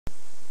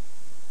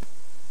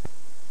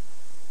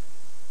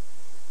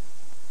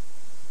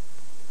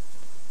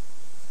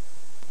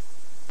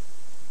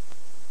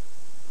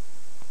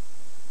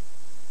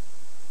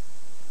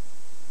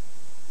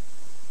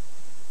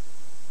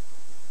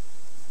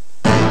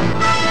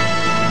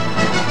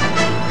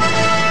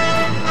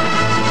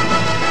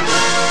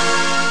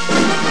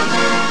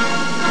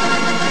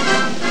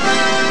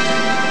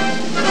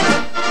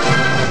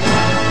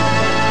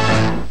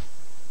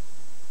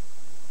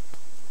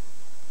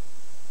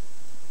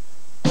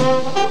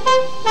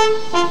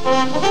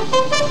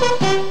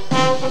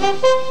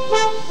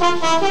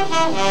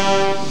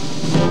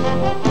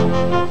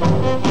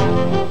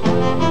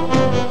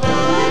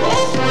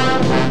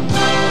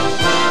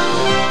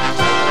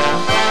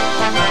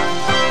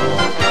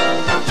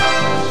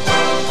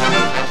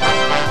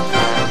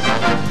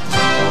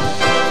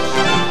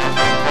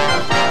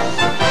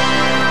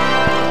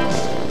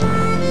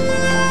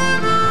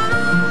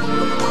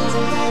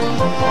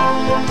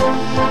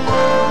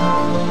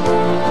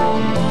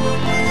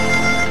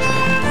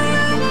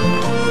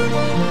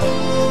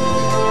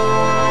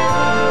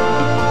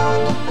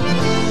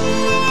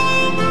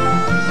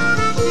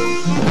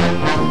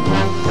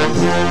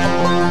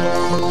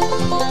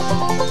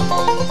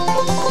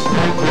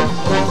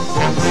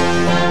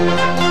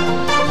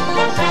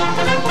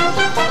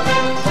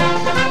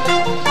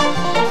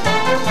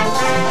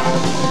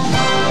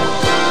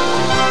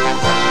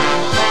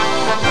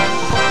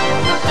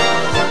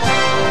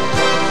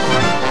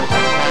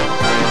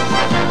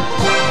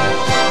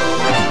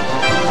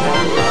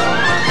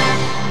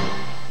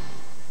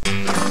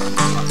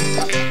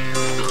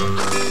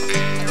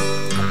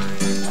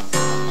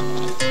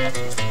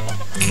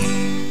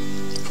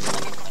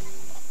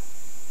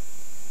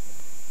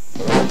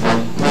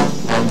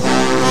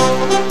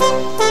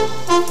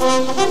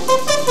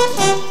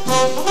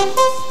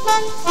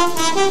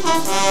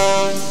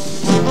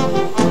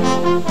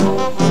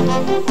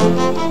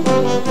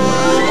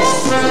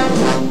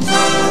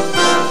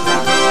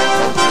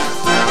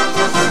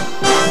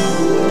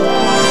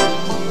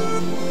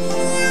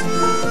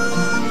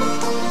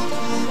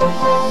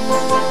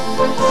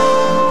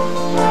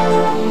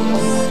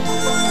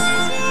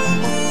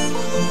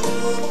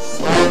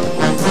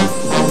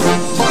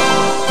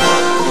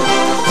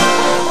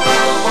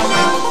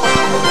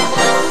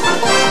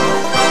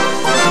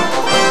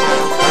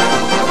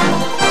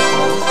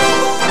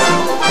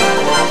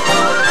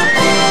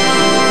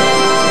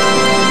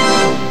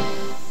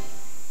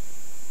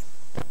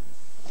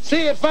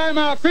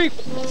Mile Creek.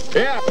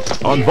 Yeah.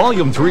 On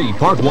Volume 3,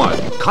 Part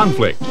 1,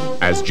 Conflict,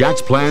 as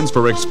Jack's plans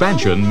for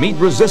expansion meet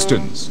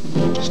resistance.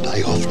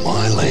 Stay off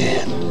my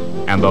land.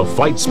 And the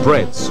fight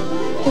spreads.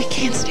 We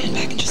can't stand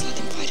back and just let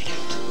them fight it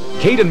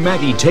out. Kate and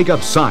Maggie take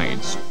up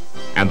sides,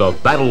 and the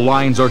battle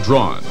lines are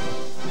drawn.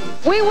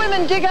 We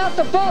women dig out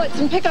the bullets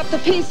and pick up the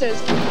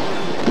pieces.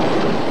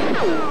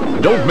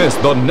 Don't miss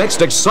the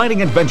next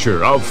exciting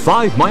adventure of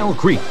 5 Mile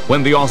Creek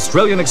when the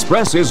Australian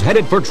Express is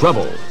headed for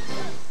trouble.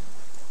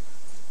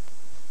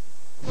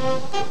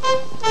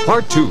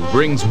 Part 2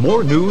 brings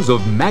more news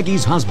of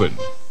Maggie's husband.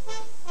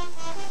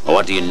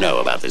 What do you know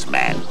about this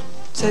man?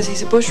 Says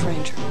he's a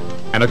bushranger.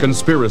 And a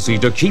conspiracy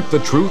to keep the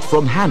truth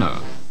from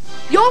Hannah.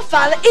 Your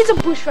father is a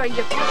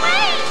bushranger.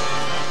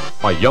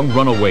 A young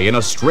runaway in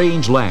a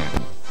strange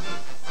land.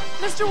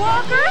 Mr.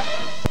 Walker?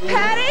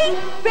 Patty?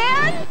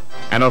 Ben?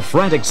 And a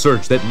frantic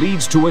search that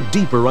leads to a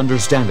deeper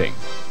understanding.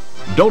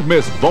 Don't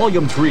miss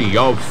Volume 3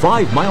 of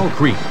 5 Mile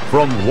Creek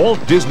from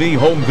Walt Disney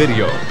Home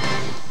Video.